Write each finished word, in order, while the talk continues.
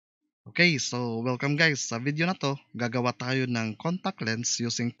Okay, so welcome guys. Sa video na to, gagawa tayo ng contact lens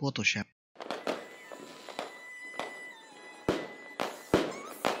using Photoshop.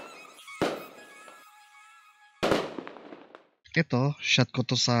 Ito, shot ko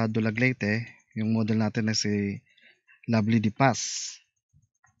to sa Dulag Leyte. Yung model natin na si Lovely Dipas.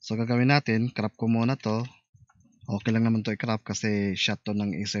 So gagawin natin, crop ko muna to. Okay lang naman to i-crop kasi shot to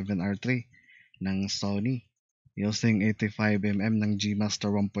ng A7R3 ng Sony using 85mm ng G Master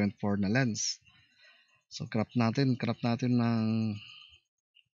 1.4 na lens. So crop natin ng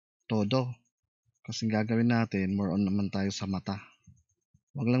todo. Kasi gagawin natin, more on naman tayo sa mata.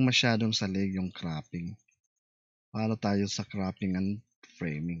 Wag lang masyadong salig yung cropping. Paano tayo sa cropping and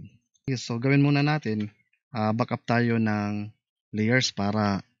framing. Okay, so gawin muna natin, back up tayo ng layers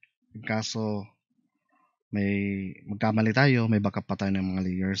para in kaso may magkamali tayo, may backup pa tayo ng mga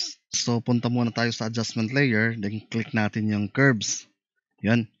layers. So punta muna tayo sa adjustment layer, then click natin yung curves.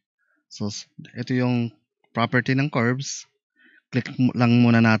 Yan. So ito yung property ng curves. Click lang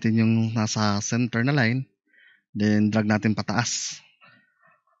muna natin yung nasa center na line, then drag natin pataas.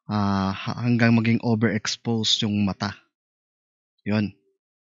 Hanggang maging overexposed yung mata. Yun.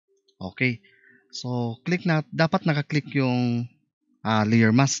 Okay. So, click na, dapat naka-click yung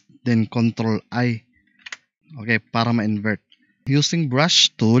layer mask, then control I. Okay, para ma-invert. Using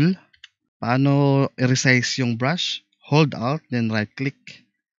brush tool, paano i-resize yung brush? Hold out, then right click.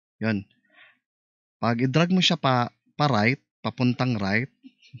 Yun. Pag i-drag mo siya pa right, papuntang right,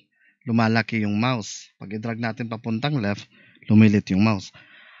 lumalaki yung mouse. Pag i-drag natin papuntang left, lumilit yung mouse.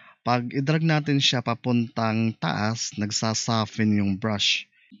 Pag i-drag natin siya papuntang taas, nagsasoften yung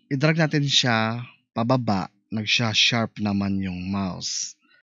brush. I-drag natin siya pababa, nagsha-sharp naman yung mouse,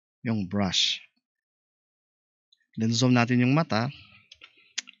 yung brush. Then zoom natin yung mata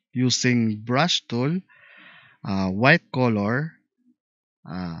using brush tool, white color,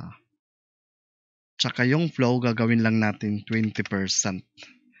 tsaka yung flow gagawin lang natin 20%.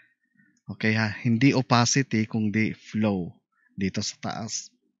 Okay ha, hindi opacity kundi flow dito sa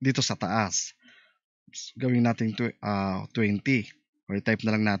taas. Gawin natin 20 or type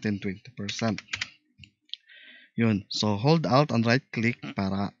na lang natin 20%. Yun. So hold out and right click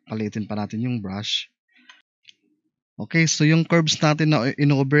para palitin pa natin yung brush. Okay, so yung curves natin na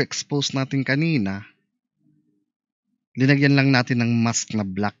in-overexpose natin kanina, linagyan lang natin ng mask na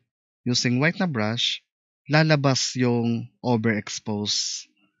black. Using white na brush, lalabas yung overexposed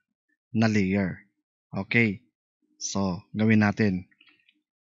na layer. Okay. So, gawin natin.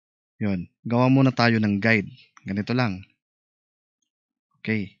 Yun. Gawa muna tayo ng guide. Ganito lang.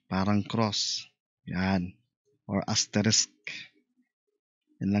 Okay. Parang cross. Yan. Or asterisk.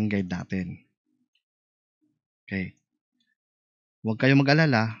 Yan lang guide natin. Okay. Huwag kayong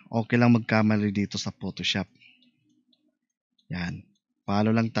mag-alala. Okay lang magkamali dito sa Photoshop. Yan. Follow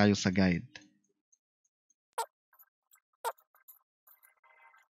lang tayo sa guide.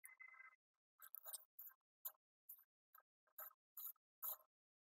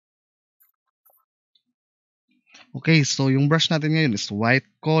 Okay, so yung brush natin ngayon is white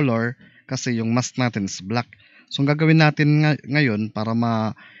color kasi yung mask natin is black. So ang gagawin natin ngayon para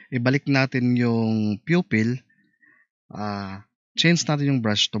ibalik natin yung pupil, change natin yung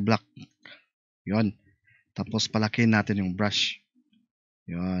brush to black. Yun. Tapos palakihin natin yung brush.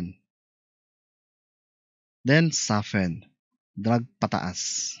 Yun. Then soften. Drag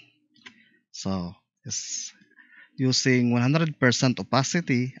pataas. So, is using 100%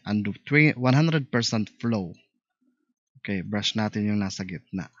 opacity and 100% flow. Okay, brush natin yung nasa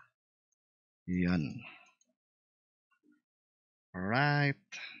gitna. Yan. Alright.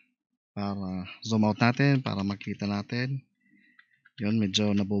 Para zoom out natin, para makita natin. Yun, medyo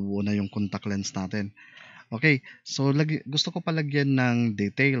nabubuo na yung contact lens natin. Okay, so gusto ko palagyan ng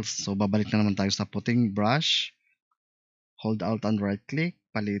details. So, babalik na naman tayo sa puting brush. Hold out and right click.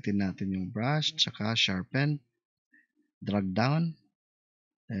 Palitin natin yung brush, tsaka sharpen. Drag down.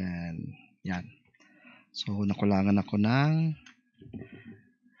 And, yan. So, nakulangan ako ng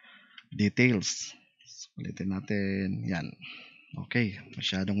details. So, palitin natin. Yan. Okay.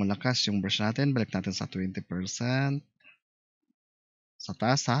 Masyadong malakas yung brush natin. Balik natin sa 20%. Sa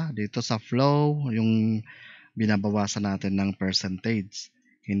taas ha. Dito sa flow, yung binabawasan natin ng percentage.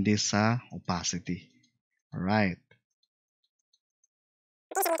 Hindi sa opacity. Alright.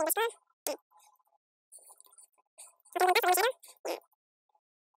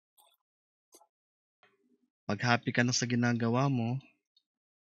 Pag happy ka na sa ginagawa mo,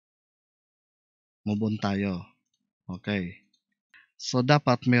 move on tayo. Okay. So,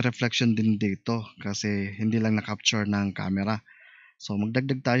 dapat may reflection din dito kasi hindi lang na-capture ng camera. So,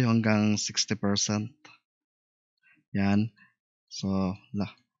 magdagdag tayo hanggang 60%. Yan. So,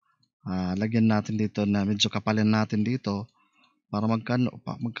 lagyan natin dito na medyo kapalin natin dito para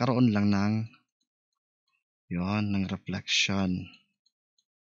magkaroon lang ng ng reflection.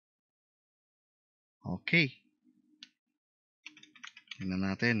 Okay. Tingnan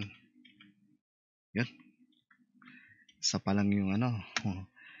natin. Yun. Isa pa lang yung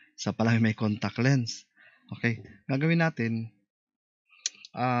isa pa lang yung may contact lens. Okay. Gagawin natin,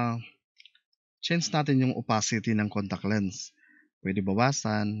 change natin yung opacity ng contact lens. Pwede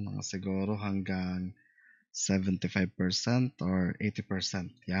bawasan, mga siguro hanggang 75% or 80%.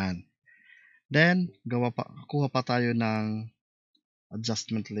 Yan. Then, kuha pa tayo ng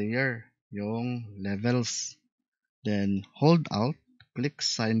adjustment layer, yung levels. Then, hold out, click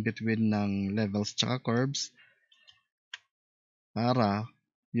sign between ng levels tsaka curves para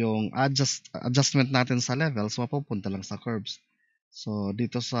yung adjustment natin sa levels mapupunta lang sa curves. So,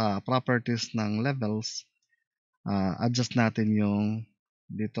 dito sa properties ng levels, adjust natin yung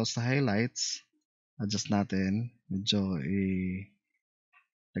dito sa highlights, adjust natin, medyo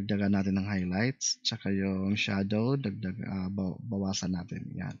dagdagan natin ng highlights, tsaka yung shadow, bawasan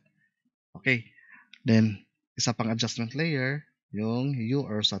natin. Yan. Okay. Then, isa pang adjustment layer, yung hue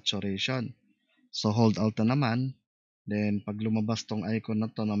or saturation. So, hold alt na naman. Then, pag lumabas tong icon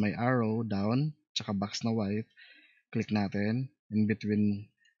na to na may arrow down, tsaka box na white, click natin in between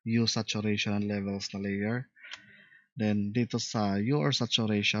hue, saturation, and levels na layer. Then, dito sa hue or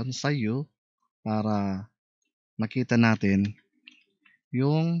saturation, sa hue, para makita natin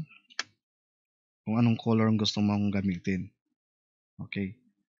yung kung anong color ang gusto mong gamitin. Okay.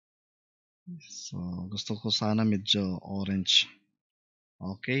 So, gusto ko sana medyo orange.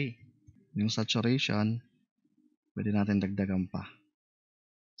 Okay. Yung saturation, pwede natin dagdagan pa.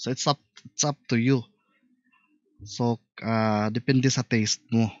 So, it's up to you. So, depende sa taste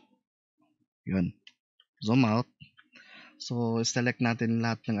mo. Yun. Zoom out. So, select natin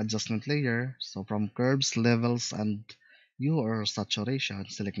lahat ng adjustment layer. So, from curves, levels, and hue or saturation,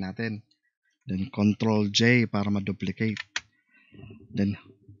 select natin. Then, Control J para ma-duplicate. Then,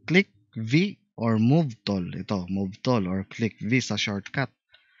 click V or move tool. Ito, move tool or click V sa shortcut.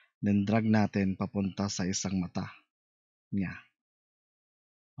 Then, drag natin papunta sa isang mata niya.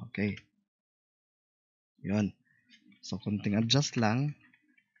 Okay. Yun. So, kunting adjust lang.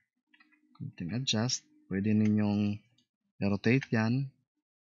 Kunting adjust. Pwede ninyong i-rotate yan.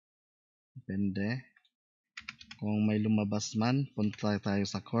 Depende. Kung may lumabas man, punta tayo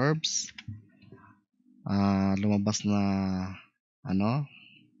sa curves. Lumabas na na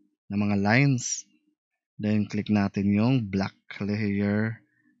mga lines. Then, click natin yung black layer.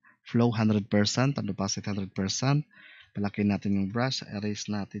 Flow 100%, and opacity 100%. Palaki natin yung brush. Erase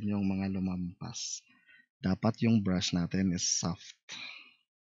natin yung mga lumampas. Dapat yung brush natin is soft.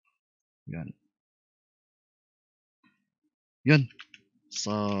 Yan. Yun.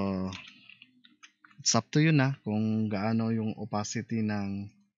 So, it's up to you na kung gaano yung opacity ng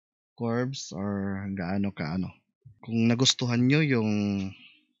curves or gaano kaano. Kung nagustuhan nyo yung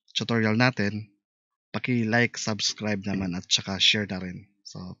tutorial natin, paki-like, subscribe naman at saka share na rin.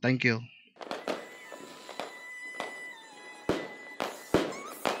 So, thank you.